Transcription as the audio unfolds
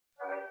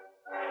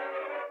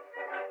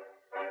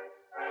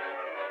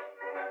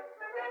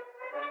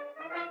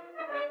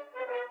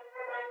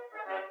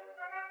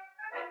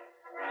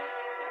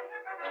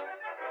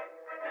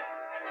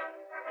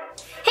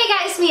Hey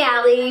guys, it's me,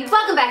 Allie.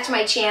 Welcome back to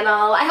my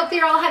channel. I hope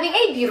you're all having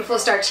a beautiful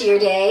start to your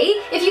day.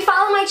 If you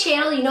follow my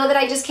channel, you know that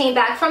I just came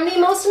back from the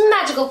most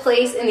magical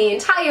place in the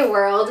entire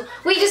world.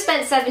 We just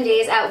spent 7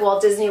 days at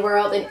Walt Disney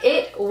World and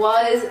it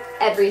was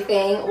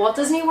everything. Walt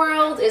Disney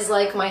World is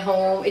like my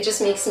home. It just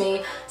makes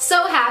me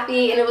so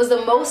happy and it was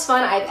the most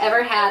fun I've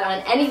ever had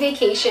on any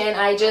vacation.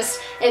 I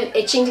just am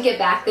itching to get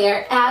back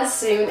there as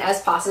soon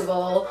as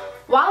possible.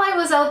 While I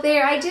was out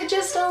there, I did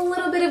just a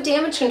little bit of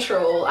damage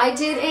control. I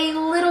did a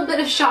little bit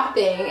of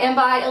shopping, and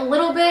by a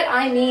little bit,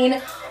 I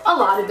mean a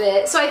lot of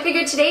it. So I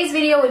figured today's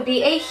video would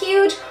be a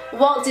huge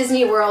Walt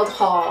Disney World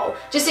haul.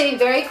 Just a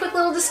very quick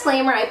little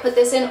disclaimer, I put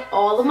this in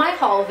all of my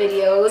haul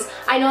videos.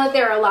 I know that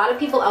there are a lot of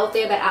people out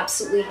there that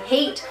absolutely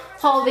hate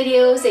haul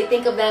videos. They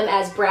think of them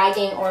as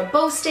bragging or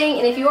boasting,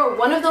 and if you are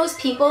one of those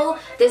people,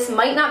 this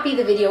might not be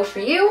the video for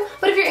you,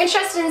 but if you're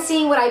interested in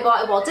seeing what I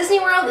bought at Walt Disney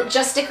World,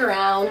 just stick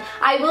around.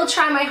 I will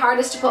try my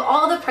hardest to put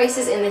all the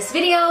prices in this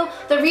video.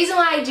 The reason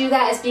why I do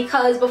that is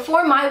because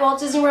before my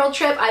Walt Disney World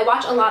trip, I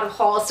watch a lot of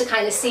hauls to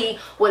kind of see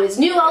what is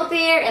new out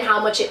there and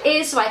how much it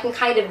is, so I can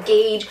kind of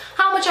gauge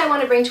how much I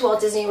want to bring to Walt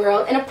Disney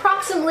World and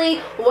approximately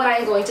what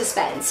I'm going to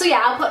spend. So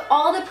yeah, I'll put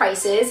all the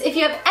prices. If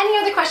you have any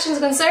other questions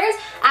or concerns,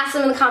 ask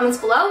them in the comments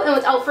below, and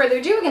without further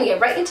ado, we're going to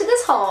get right into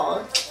this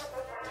haul.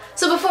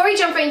 So before we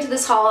jump right into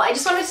this haul, I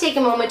just wanted to take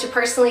a moment to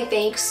personally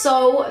thank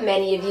so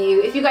many of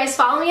you. If you guys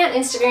follow me on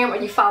Instagram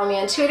or you follow me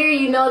on Twitter,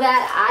 you know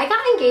that I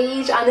got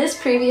engaged on this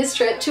previous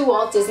trip to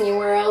Walt Disney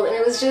World, and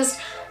it was just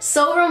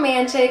so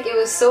romantic. It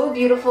was so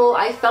beautiful.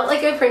 I felt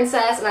like a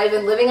princess, and I've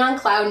been living on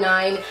cloud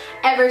 9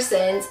 ever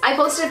since. I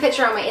posted a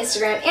picture on my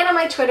Instagram and on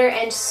my Twitter,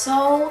 and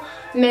so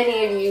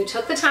many of you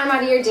took the time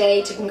out of your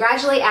day to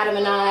congratulate Adam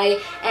and I,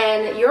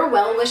 and your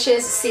well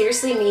wishes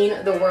seriously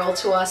mean the world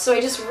to us. So I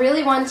just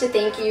really wanted to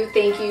thank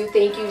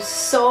you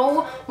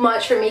so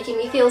much for making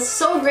me feel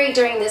so great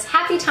during this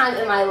happy time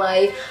in my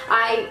life.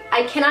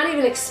 I cannot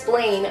even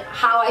explain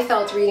how I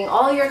felt reading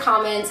all your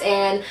comments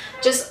and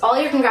just all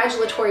your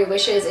congratulatory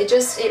wishes.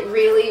 It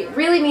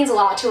really means a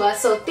lot to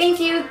us. So thank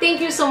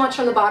you so much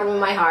from the bottom of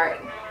my heart.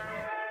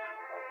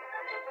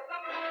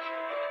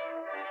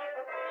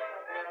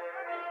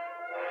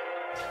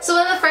 So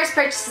one of the first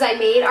purchases I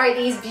made are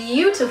these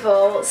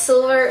beautiful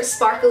silver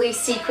sparkly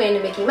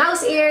sequined Mickey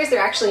Mouse ears. They're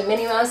actually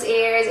Minnie Mouse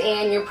ears,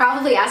 and you're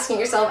probably asking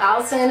yourself,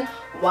 Allison,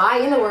 why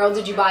in the world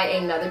did you buy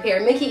another pair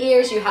of Mickey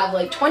ears? You have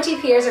like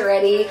 20 pairs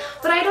already,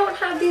 but I don't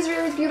have these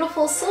really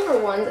beautiful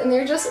silver ones, and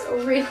they're just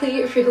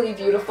really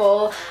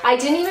beautiful. I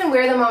didn't even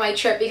wear them on my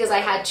trip because I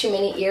had too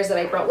many ears that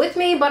I brought with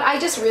me, but I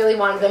just really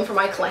wanted them for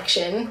my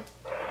collection.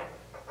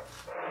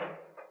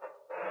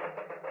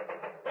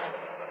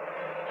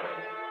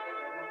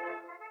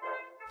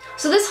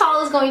 So this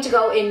haul is going to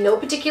go in no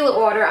particular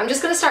order. I'm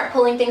just going to start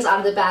pulling things out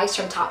of the bags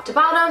from top to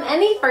bottom, and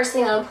the first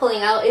thing I'm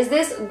pulling out is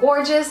this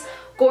gorgeous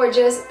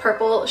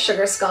purple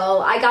sugar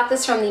skull. I got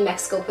this from the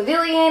Mexico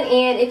Pavilion,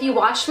 and if you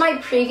watched my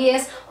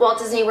previous Walt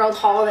Disney World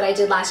haul that I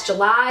did last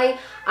July,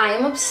 I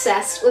am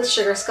obsessed with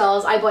sugar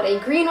skulls. I bought a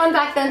green one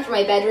back then for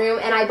my bedroom,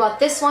 and I bought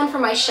this one for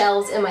my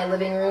shelves in my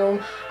living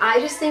room. I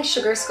just think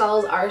sugar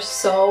skulls are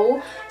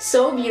so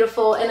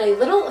beautiful. And a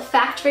little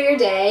fact for your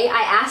day,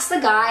 I asked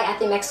the guy at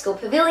the Mexico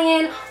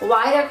Pavilion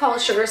why they're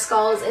called sugar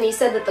skulls, and he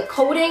said that the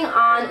coating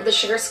on the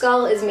sugar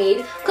skull is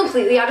made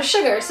completely out of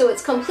sugar, so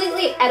it's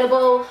completely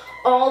edible.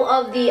 All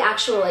of the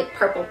actual like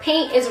purple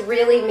paint is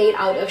really made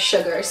out of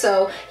sugar,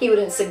 so he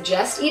wouldn't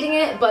suggest eating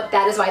it, but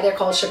that is why they're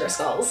called sugar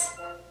skulls.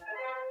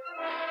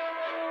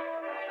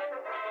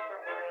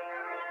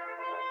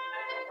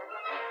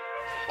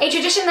 A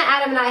tradition that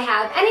Adam and I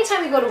have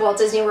anytime we go to Walt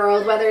Disney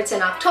World, whether it's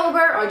in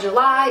October or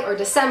July or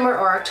December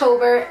or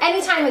October,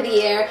 any time of the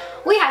year,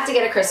 we have to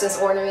get a Christmas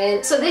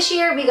ornament. So this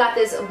year we got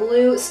this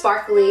blue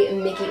sparkly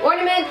Mickey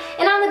ornament,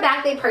 and on the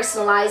back they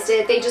personalized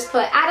it. They just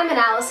put Adam and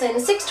Allison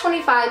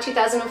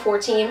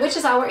 6/25/2014, which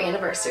is our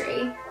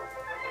anniversary.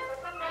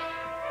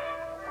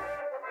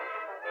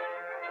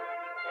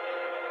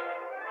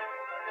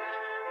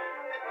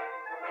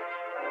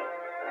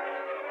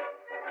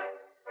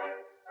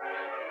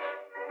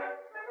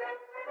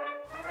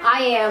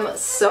 I am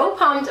so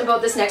pumped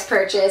about this next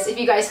purchase. If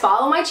you guys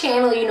follow my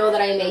channel, you know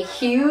that I'm a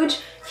huge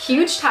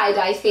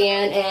tie-dye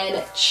fan,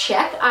 and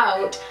check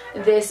out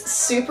this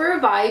super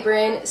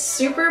vibrant,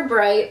 super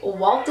bright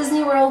Walt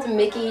Disney World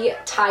Mickey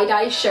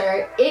tie-dye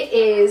shirt. It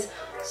is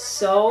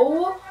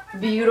so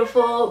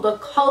beautiful. The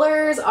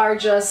colors are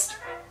just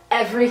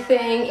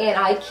everything, and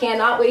I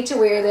cannot wait to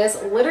wear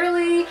this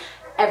literally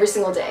every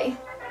single day.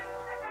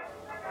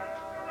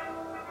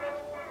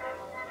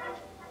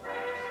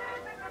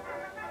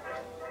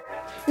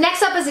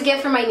 Next up is a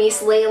gift from my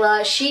niece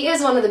Layla. She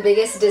is one of the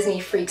biggest Disney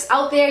freaks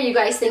out there. You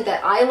guys think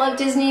that I love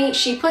Disney.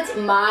 She puts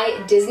my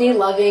Disney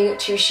loving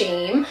to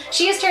shame.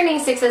 She is turning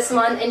 6 this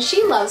month and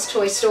she loves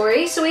Toy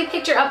Story, so we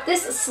picked her up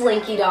this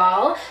Slinky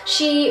doll.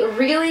 She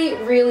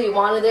really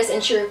wanted this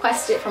and she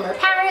requested it from her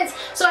parents,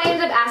 so I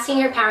ended up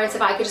asking her parents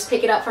if I could just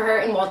pick it up for her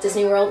in Walt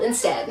Disney World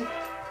instead.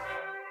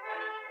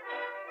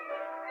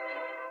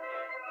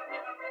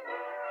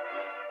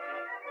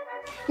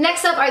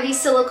 Next up are these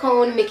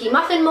silicone Mickey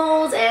muffin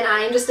molds, and I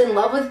am just in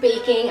love with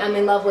baking. I'm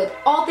in love with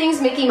all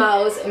things Mickey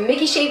Mouse.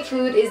 Mickey shaped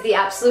food is the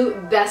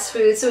absolute best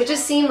food, so it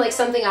just seemed like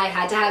something I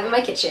had to have in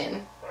my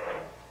kitchen.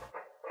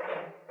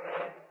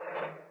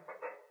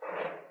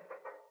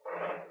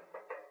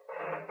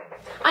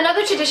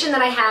 Another tradition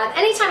that I have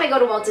anytime I go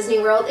to Walt Disney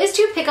World is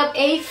to pick up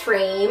a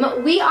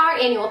frame. We are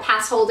annual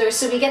pass holders,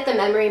 so we get the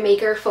Memory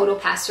Maker photo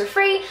pass for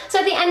free. So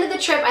at the end of the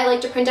trip, I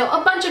like to print out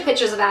a bunch of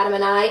pictures of Adam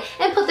and I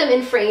and put them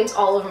in frames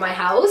all over my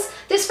house.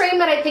 This frame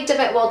that I picked up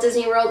at Walt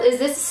Disney World is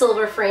this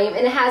silver frame,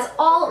 and it has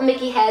all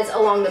Mickey heads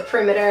along the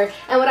perimeter.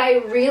 And what I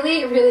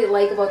really, really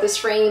like about this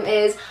frame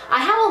is I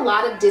have a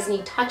lot of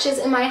Disney touches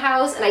in my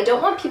house, and I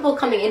don't want people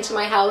coming into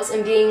my house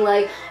and being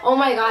like, oh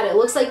my god, it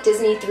looks like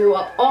Disney threw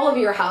up all of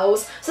your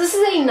house. So this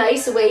is a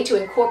nice way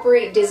to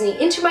incorporate Disney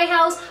into my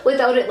house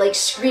without it like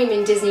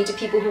screaming Disney to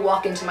people who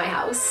walk into my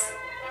house.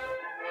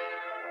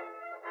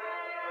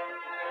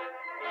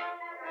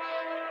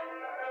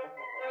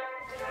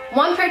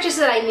 One purchase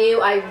that I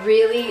knew I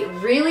really,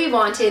 really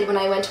wanted when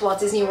I went to Walt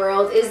Disney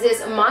World is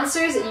this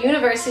Monsters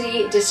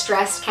University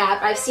distressed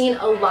cap. I've seen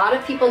a lot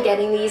of people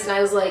getting these, and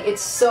I was like,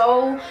 it's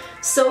so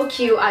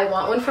cute. I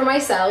want one for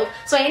myself.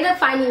 So I ended up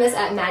finding this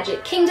at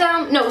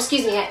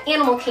at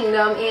Animal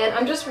Kingdom, and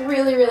I'm just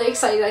really, really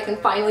excited I can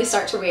finally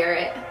start to wear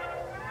it.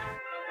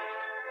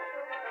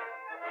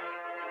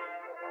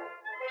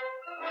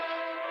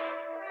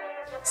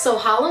 So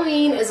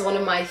Halloween is one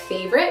of my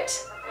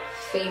favorite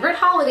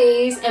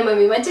holidays, and when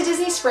we went to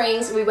Disney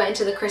Springs, we went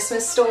to the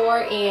Christmas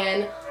store,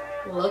 and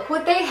look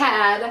what they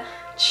had.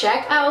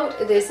 Check out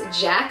this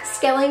Jack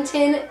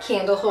Skellington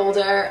candle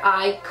holder.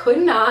 I could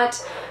not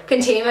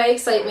contain my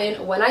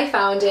excitement when I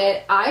found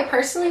it. I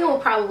personally will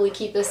probably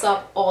keep this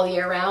up all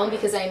year round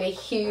because I'm a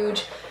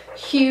huge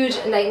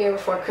Nightmare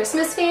Before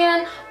Christmas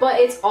fan, but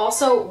it's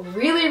also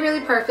really,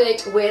 really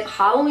perfect with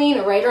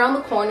Halloween right around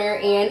the corner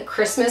and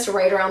Christmas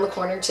right around the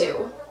corner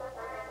too.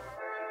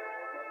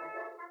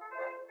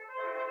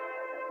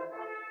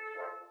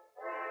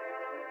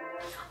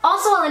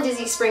 Also while in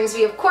Disney Springs,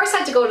 we of course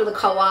had to go to the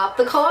Co-op.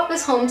 The Co-op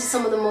is home to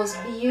some of the most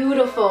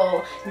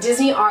beautiful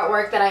Disney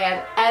artwork that I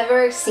have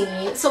ever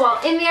seen. So while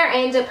in there, I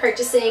ended up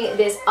purchasing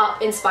this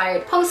Up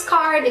inspired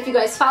postcard. If you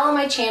guys follow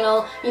my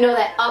channel, you know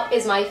that Up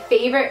is my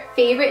favorite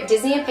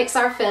Disney and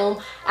Pixar film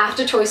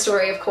after Toy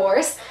Story, of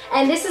course.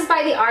 And this is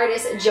by the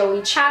artist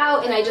Joey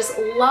Chow, and I just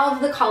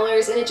love the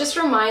colors, and it just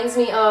reminds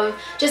me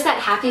of just that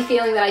happy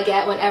feeling that I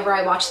get whenever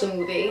I watch the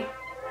movie.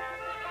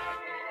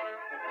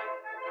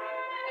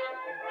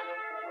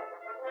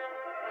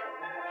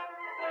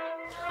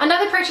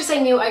 Another purchase I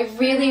knew I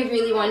really,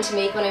 really wanted to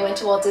make when I went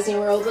to Walt Disney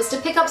World was to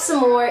pick up some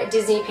more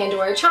Disney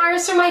Pandora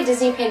charms for my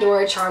Disney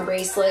Pandora charm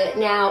bracelet.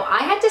 Now,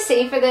 I had to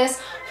save for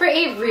this for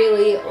a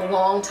really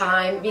long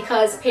time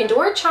because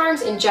Pandora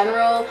charms in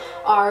general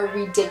are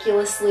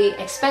ridiculously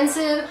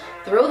expensive.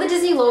 Throw the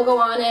Disney logo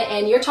on it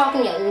and you're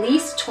talking at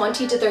least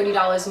 $20 to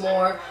 $30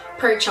 more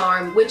per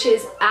charm, which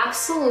is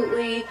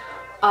absolutely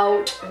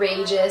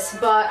outrageous,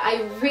 but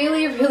I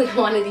really, really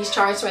wanted these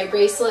charms for my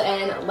bracelet,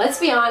 and let's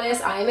be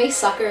honest, I am a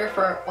sucker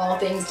for all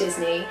things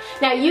Disney.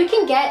 Now, you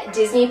can get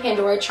Disney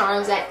Pandora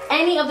charms at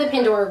any of the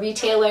Pandora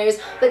retailers,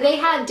 but they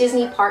have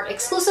Disney Park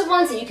exclusive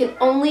ones that you can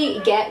only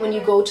get when you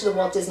go to the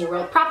Walt Disney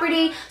World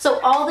property. So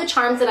all the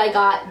charms that I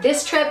got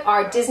this trip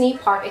are Disney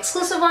Park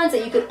exclusive ones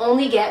that you can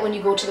only get when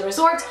you go to the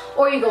resorts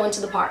or you go into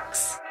the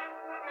parks.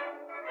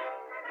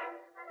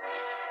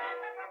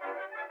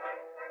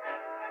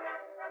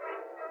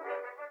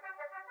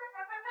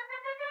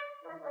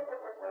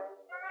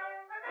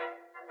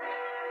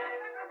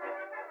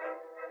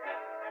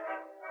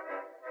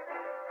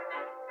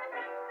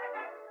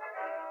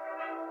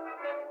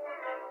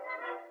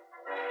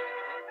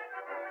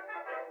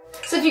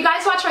 So if you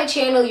guys watch my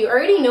channel, you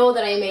already know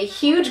that I am a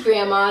huge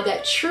grandma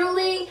that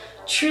truly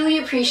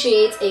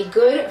appreciates a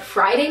good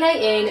Friday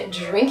night in,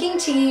 drinking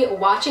tea,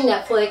 watching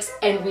Netflix,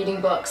 and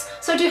reading books.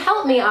 So to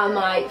help me on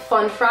my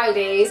fun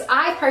Fridays,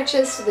 I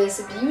purchased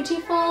this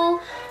beautiful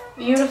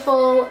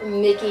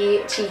Mickey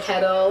tea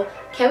kettle.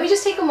 Can we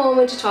just take a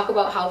moment to talk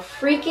about how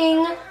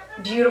freaking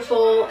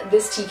beautiful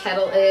this tea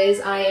kettle is?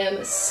 I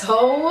am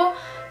so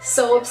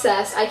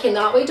obsessed. I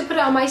cannot wait to put it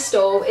on my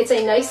stove. It's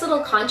a nice little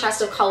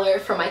contrast of color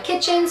for my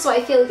kitchen, so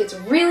I feel like it's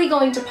really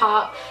going to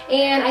pop,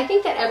 and I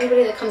think that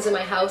everybody that comes in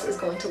my house is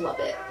going to love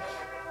it.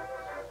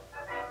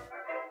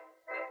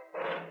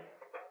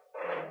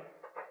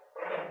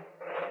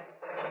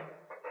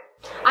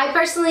 I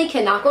personally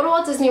cannot go to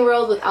Walt Disney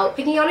World without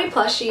picking out a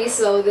plushie,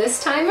 so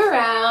this time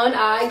around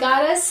I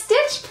got a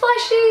Stitch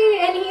plushie,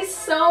 and he's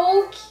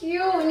so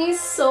cute, and he's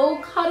so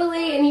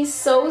cuddly, and he's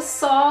so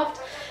soft,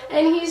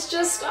 and he's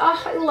just,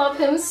 oh, I love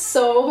him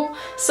so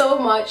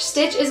much.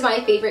 Stitch is my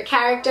favorite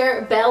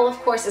character. Belle, of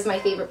course, is my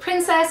favorite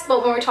princess,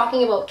 but when we're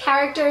talking about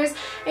characters,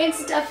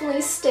 it's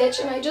definitely Stitch,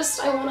 and I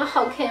want to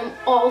hug him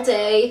all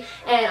day.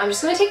 And I'm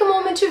just going to take a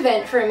moment to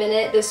vent for a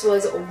minute. This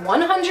was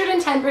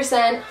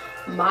 110%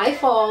 my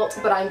fault,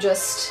 but I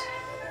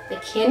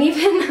can't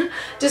even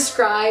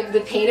describe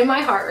the pain in my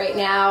heart right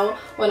now.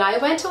 When I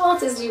went to Walt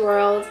Disney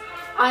World,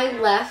 I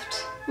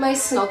left my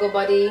snuggle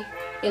buddy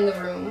in the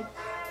room.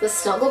 The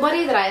snuggle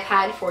buddy that I've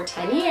had for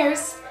 10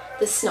 years.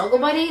 The snuggle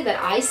buddy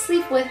that I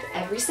sleep with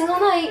every single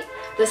night.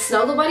 The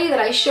snuggle buddy that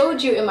I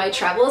showed you in my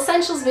travel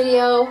essentials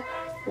video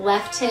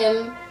left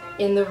him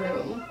in the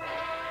room.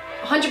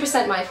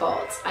 100% my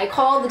fault. I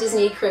called the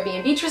Disney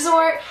Caribbean Beach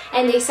Resort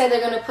and they said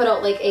they're going to put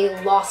out like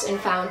a lost and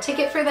found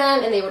ticket for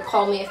them and they would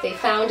call me if they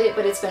found it,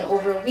 but it's been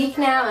over a week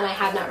now and I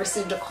have not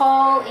received a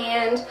call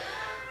and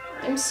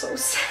I'm so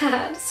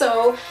sad.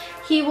 So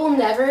he will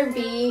never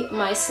be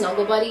my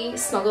snuggle buddy.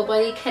 Snuggle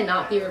buddy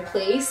cannot be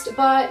replaced,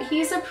 but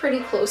he's a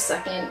pretty close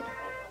second.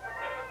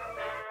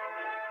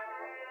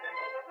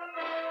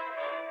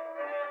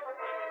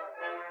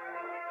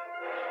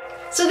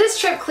 So this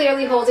trip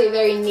clearly holds a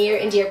very near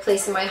and dear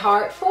place in my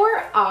heart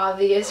for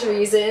obvious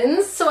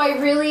reasons. So I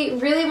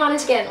really wanted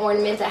to get an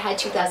ornament that had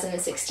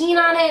 2016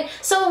 on it.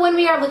 So when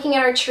we are looking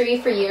at our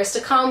tree for years to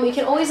come, we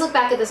can always look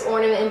back at this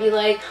ornament and be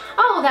like,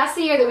 oh, that's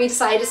the year that we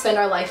decided to spend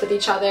our life with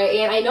each other.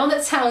 And I know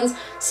that sounds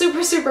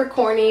super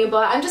corny,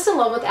 but I'm just in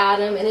love with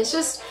Adam and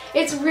it's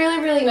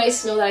really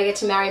nice to know that I get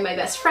to marry my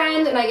best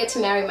friend and I get to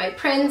marry my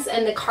prince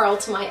and the Carl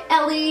to my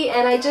Ellie.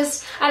 And I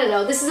don't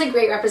know, this is a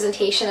great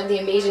representation of the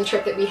amazing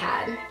trip that we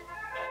had.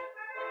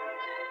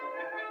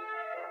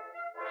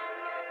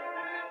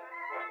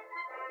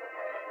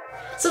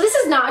 So this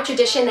is not a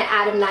tradition that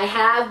Adam and I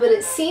have, but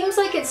it seems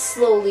like it's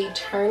slowly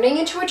turning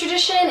into a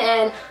tradition,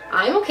 and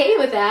I'm okay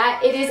with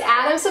that. It is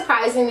Adam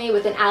surprising me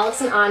with an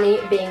Alex and Ani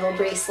bangle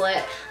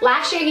bracelet.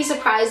 Last year he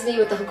surprised me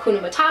with the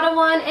Hakuna Matata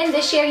one, and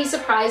this year he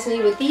surprised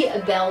me with the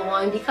Belle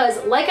one,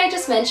 because like I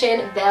just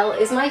mentioned, Belle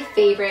is my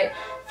favorite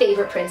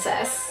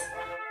princess.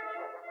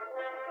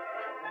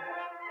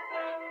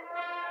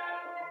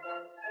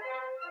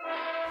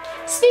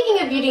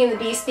 Speaking of Beauty and the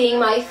Beast being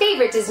my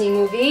favorite Disney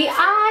movie,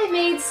 I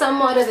made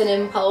somewhat of an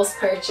impulse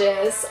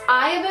purchase.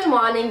 I have been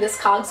wanting this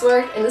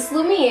Cogsworth and this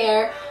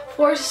Lumiere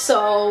for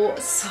so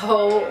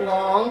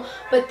long,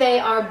 but they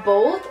are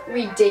both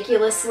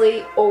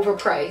ridiculously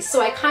overpriced. So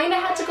I kind of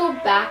had to go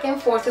back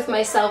and forth with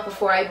myself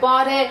before I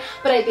bought it,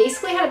 but I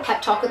basically had a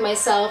pep talk with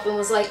myself and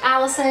was like,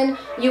 Allison,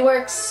 you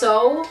work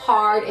so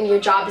hard in your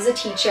job as a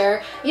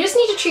teacher. You just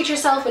need to treat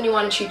yourself when you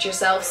want to treat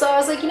yourself. So I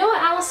was like, you know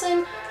what,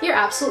 Allison? You're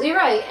absolutely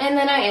right. And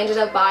then I ended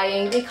up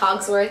buying the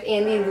Cogsworth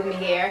and the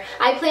Lumiere.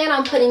 I plan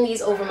on putting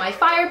these over my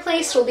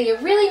fireplace. So it'll be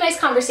a really nice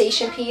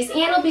conversation piece and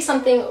it'll be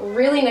something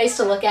really nice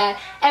to look at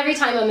every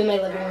time I'm in my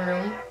living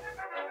room.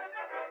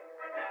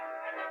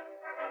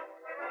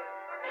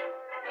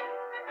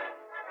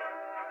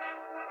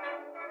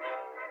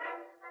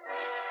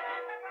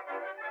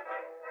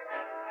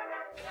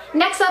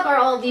 Next up are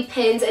all of the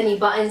pins and the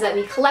buttons that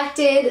we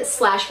collected,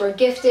 / were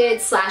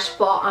gifted, /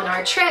 bought on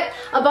our trip.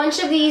 A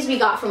bunch of these we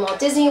got from Walt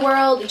Disney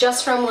World,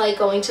 just from like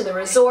going to the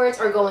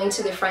resort or going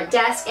to the front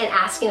desk and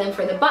asking them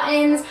for the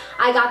buttons.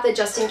 I got the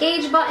Just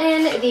Engage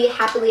button, the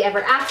Happily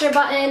Ever After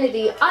button,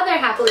 the other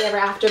Happily Ever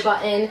After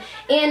button,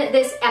 and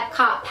this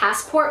Epcot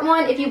passport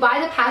one. If you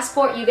buy the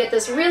passport, you get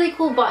this really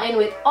cool button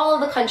with all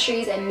of the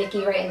countries and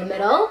Mickey right in the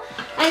middle.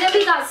 And then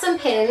we got some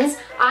pins.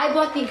 I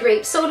bought the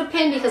grape soda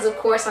pin because of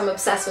course I'm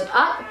obsessed with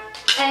Up.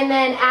 And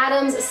then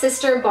Adam's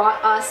sister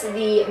bought us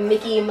the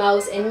Mickey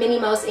Mouse and Minnie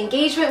Mouse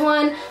engagement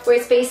one, where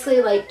it's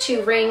basically like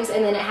 2 rings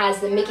and then it has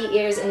the Mickey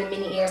ears and the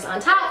Minnie ears on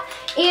top.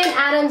 And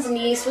Adam's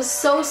niece was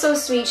so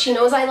sweet. She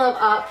knows I love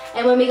Up,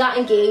 and when we got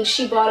engaged,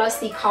 she bought us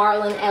the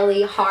Carl and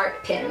Ellie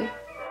heart pin.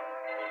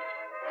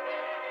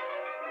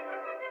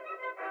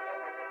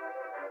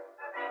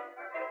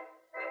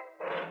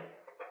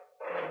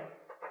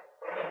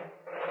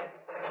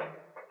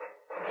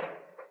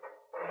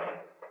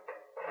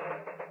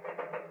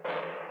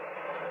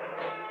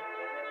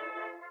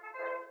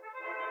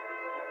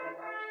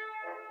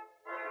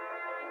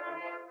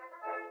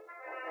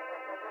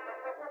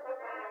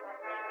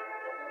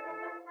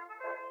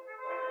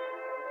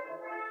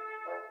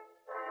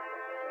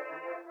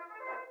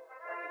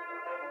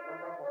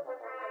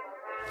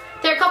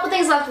 There are a couple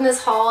things left in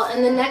this haul,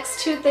 and the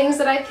next 2 things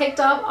that I picked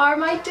up are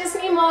my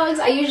Disney mugs.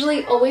 I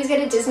usually always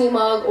get a Disney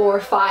mug or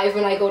 5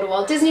 when I go to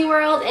Walt Disney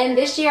World, and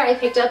this year I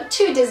picked up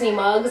 2 Disney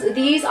mugs.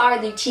 These are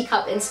the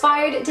teacup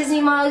inspired Disney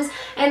mugs,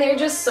 and they're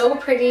just so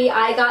pretty.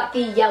 I got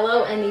the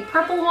yellow and the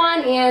purple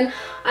one, and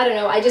I don't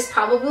know, I just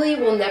probably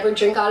will never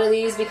drink out of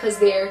these because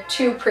they're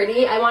too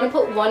pretty. I want to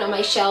put one on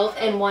my shelf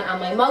and one on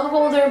my mug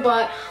holder,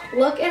 but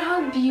look at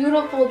how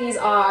beautiful these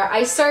are.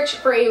 I searched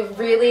for a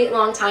really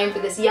long time for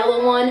this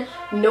yellow one.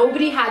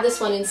 Nobody had this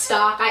one in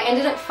stock. I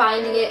ended up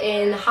finding it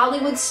in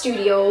Hollywood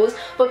Studios,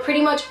 but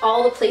pretty much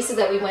all the places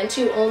that we went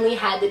to only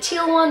had the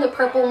teal one, the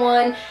purple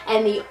one,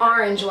 and the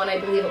orange one, I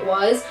believe it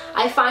was.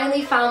 I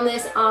finally found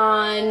this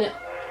on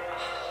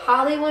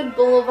Hollywood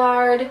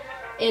Boulevard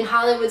in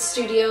Hollywood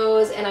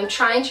Studios, and I'm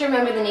trying to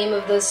remember the name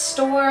of the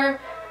store.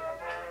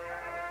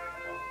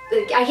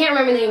 I can't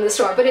remember the name of the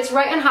store, but it's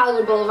right on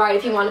Hollywood Boulevard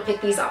if you want to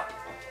pick these up.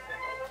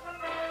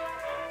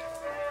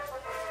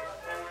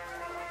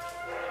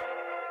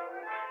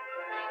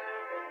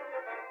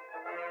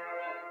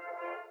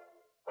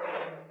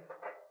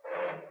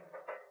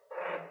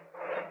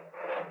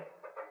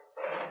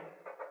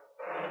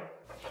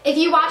 If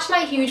you watched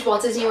my huge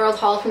Walt Disney World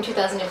haul from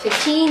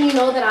 2015, you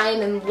know that I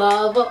am in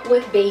love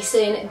with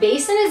Basin.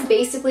 Basin is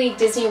basically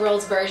Disney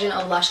World's version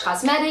of Lush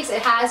Cosmetics.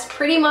 It has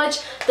pretty much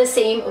the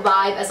same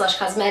vibe as Lush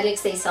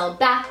Cosmetics. They sell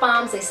bath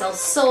bombs, they sell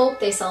soap,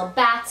 they sell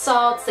bath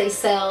salts, they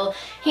sell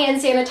hand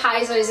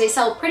sanitizers, they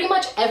sell pretty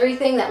much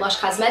everything that Lush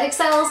Cosmetics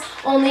sells,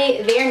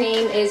 only their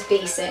name is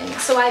Basin.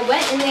 So I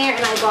went in there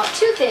and I bought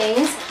two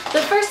things.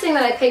 The first thing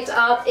that I picked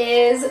up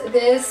is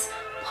this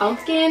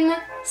pumpkin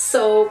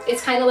soap.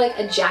 It's kind of like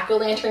a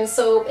jack-o'-lantern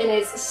soap, and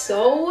it's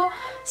so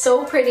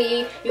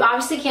pretty. You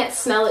obviously can't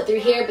smell it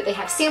through here, but they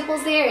have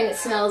samples there, and it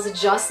smells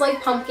just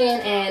like pumpkin.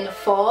 And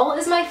fall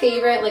is my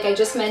favorite. Like I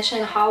just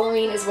mentioned,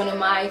 Halloween is one of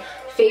my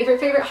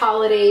favorite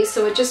holidays,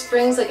 so it just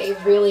brings like a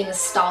really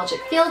nostalgic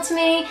feel to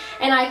me,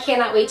 and I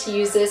cannot wait to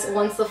use this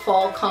once the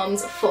fall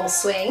comes full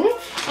swing.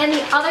 And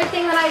the other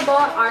thing that I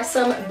bought are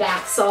some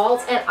bath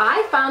salts, and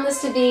I found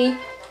this to be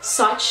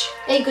such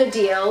a good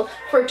deal.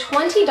 For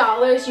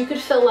 $20, you could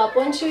fill up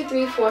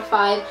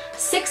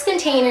 6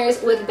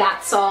 containers with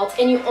bath salts,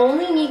 and you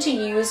only need to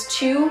use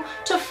 2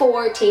 to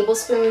 4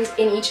 tablespoons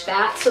in each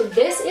bath. So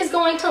this is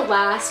going to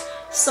last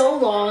so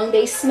long.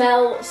 They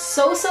smell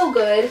so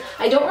good.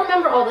 I don't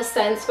remember all the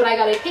scents, but I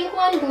got a pink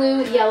one,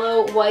 blue,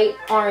 yellow, white,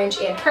 orange,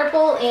 and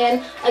purple.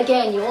 And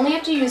again, you only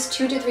have to use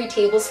 2 to 3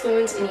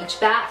 tablespoons in each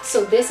bath.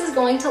 So this is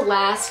going to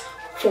last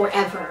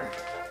forever.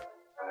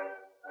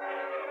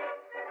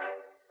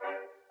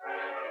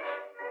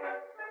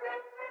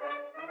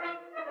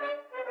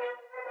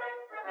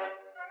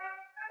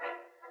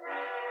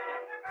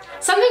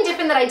 Something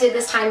different that I did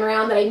this time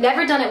around that I'd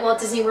never done at Walt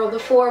Disney World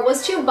before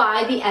was to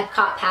buy the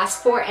Epcot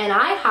passport, and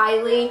I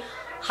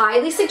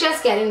highly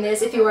suggest getting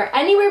this if you are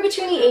anywhere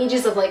between the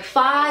ages of like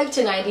 5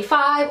 to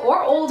 95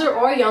 or older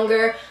or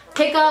younger.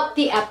 Pick up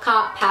the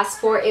Epcot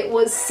passport. It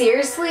was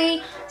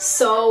seriously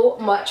so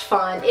much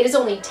fun. It is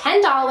only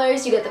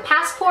 $10. You get the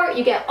passport,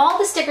 you get all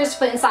the stickers to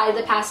put inside of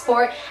the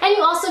passport, and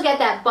you also get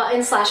that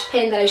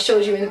button/pin that I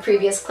showed you in the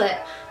previous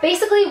clip.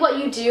 Basically what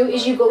you do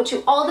is you go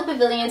to all the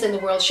pavilions in the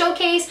World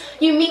Showcase,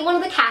 you meet one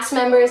of the cast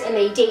members, and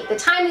they date the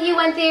time that you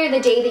went there, the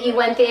day that you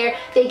went there,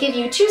 they give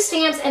you 2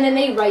 stamps, and then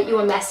they write you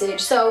a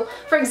message. So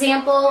for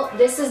example,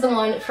 this is the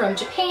one from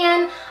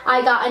Japan.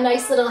 I got a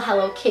nice little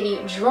Hello Kitty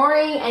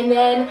drawing, and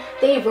then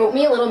they wrote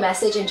me a little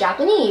message in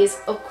Japanese.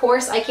 Of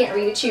course, I can't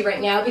read it to you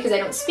right now because I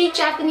don't speak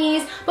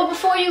Japanese, but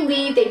before you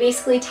leave, they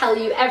basically tell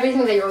you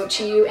everything they wrote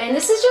to you, and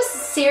this is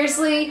just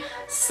seriously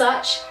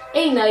such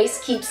a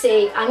nice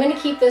keepsake. I'm going to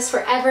keep this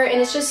forever, and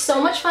it's just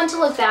so much fun to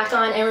look back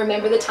on and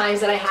remember the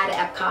times that I had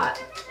at Epcot.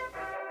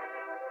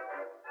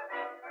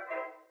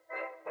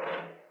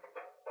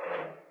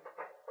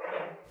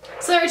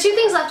 So there are 2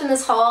 things left in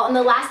this haul, and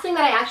the last thing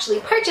that I actually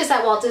purchased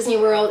at Walt Disney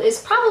World is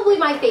probably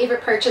my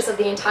favorite purchase of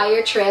the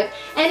entire trip,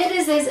 and it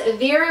is this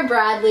Vera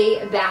Bradley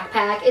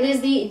backpack. It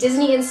is the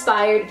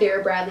Disney-inspired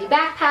Vera Bradley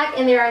backpack,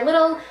 and there are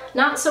little,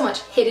 not so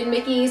much hidden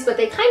Mickeys, but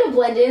they kind of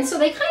blend in, so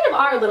they kind of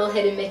are little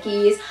hidden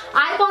Mickeys.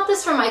 I bought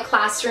this for my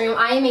classroom.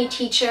 I am a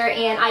teacher,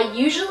 and I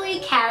usually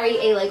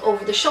carry a like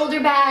over-the-shoulder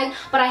bag,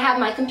 but I have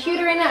my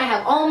computer in it, I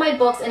have all my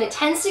books, and it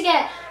tends to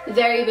get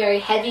very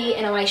heavy,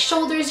 and my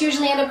shoulders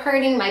usually end up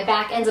hurting, my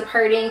back ends up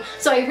hurting.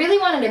 So I really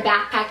wanted a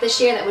backpack this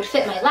year that would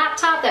fit my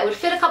laptop, that would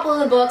fit a couple of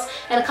the books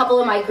and a couple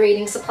of my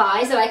grading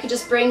supplies that I could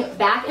just bring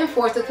back and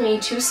forth with me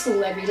to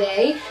school every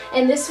day.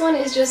 And this one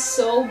is just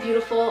so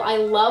beautiful. I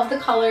love the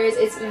colors.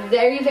 It's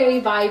very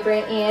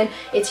vibrant, and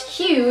it's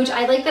huge.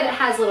 I like that it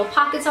has little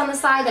pockets on the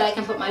side that I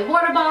can put my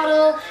water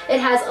bottle.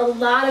 It has a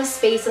lot of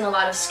space and a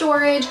lot of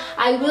storage.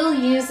 I will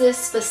use this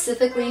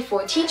specifically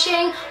for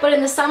teaching, but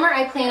in the summer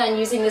I plan on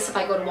using this if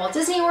I go to Walt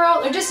Disney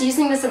World, or just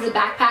using this as a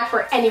backpack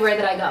for anywhere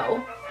that I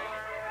go.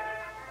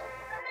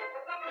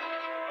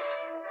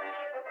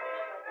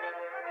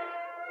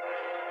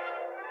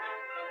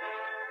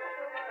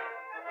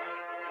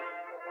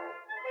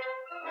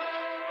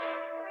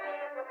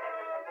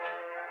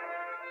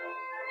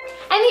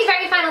 And the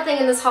very final thing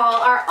in this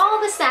haul are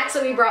all the snacks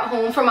that we brought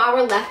home from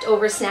our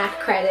leftover snack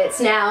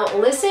credits. Now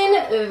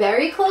listen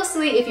very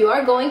closely if you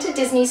are going to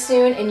Disney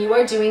soon and you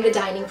are doing the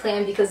dining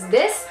plan, because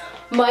this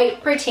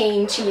might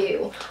pertain to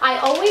you. I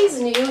always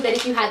knew that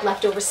if you had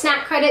leftover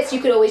snack credits,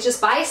 you could always just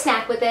buy a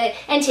snack with it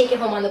and take it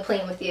home on the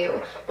plane with you.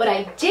 What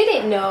I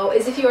didn't know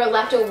is if you are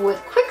left over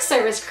with quick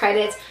service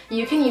credits,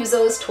 you can use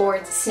those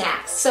towards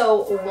snacks.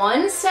 So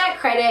 1 snack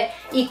credit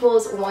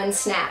equals 1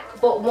 snack,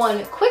 but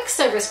 1 quick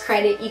service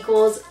credit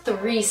equals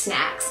 3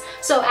 snacks.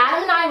 So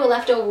Adam and I were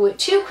left over with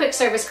 2 quick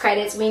service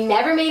credits. We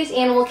never made it to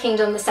Animal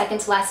Kingdom the second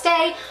to last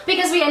day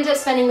because we ended up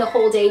spending the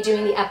whole day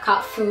doing the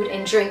Epcot food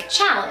and drink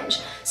challenge.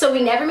 So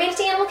we never made it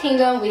to Animal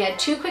Kingdom. We had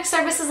 2 quick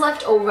services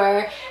left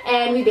over,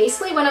 and we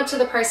basically went up to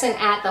the person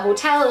at the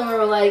hotel and we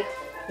were like,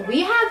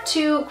 we have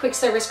 2 quick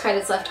service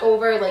credits left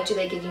over. Like, do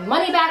they give you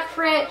money back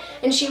for it?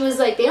 And she was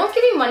like, they don't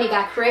give you money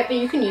back for it, but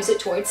you can use it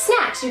towards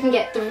snacks. You can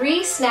get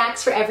 3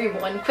 snacks for every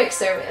 1 quick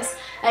service.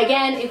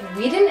 Again, if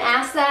we didn't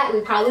ask that,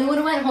 we probably would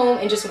have went home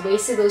and just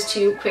wasted those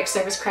 2 quick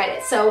service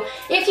credits. So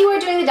if you are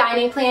doing the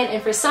dining plan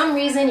and for some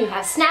reason you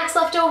have snacks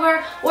left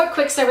over or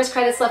quick service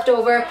credits left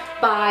over,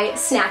 buy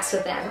snacks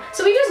with them.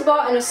 So we just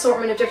bought an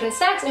assortment of different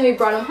snacks and we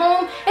brought them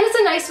home, and it's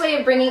a nice way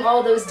of bringing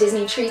all those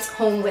Disney treats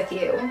home with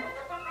you.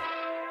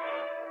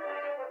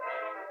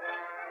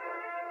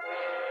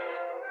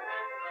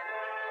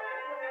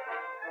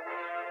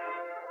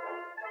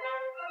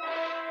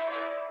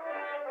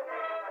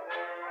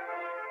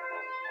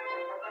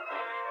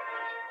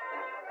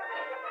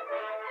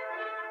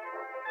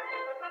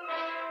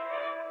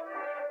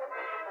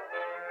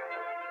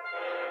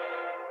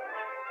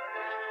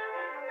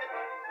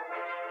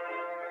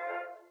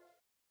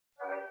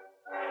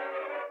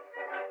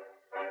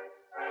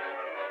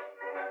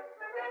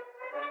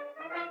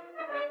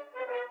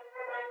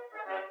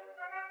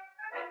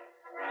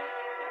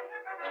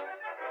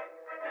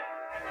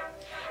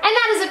 And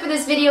that is it for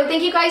this video.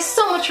 Thank you guys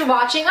so much for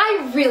watching.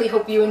 I really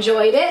hope you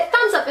enjoyed it.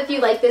 Thumbs up if you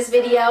like this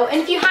video. And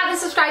if you haven't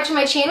subscribed to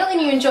my channel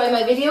and you enjoy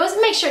my videos,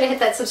 make sure to hit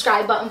that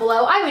subscribe button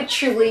below. I would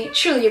truly,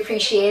 truly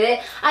appreciate it.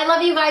 I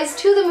love you guys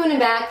to the moon and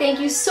back. Thank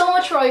you so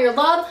much for all your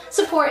love,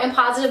 support, and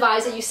positive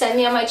vibes that you send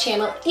me on my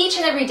channel each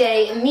and every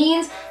day. It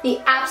means the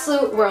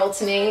absolute world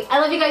to me. I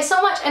love you guys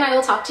so much, and I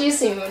will talk to you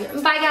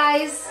soon. Bye,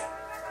 guys.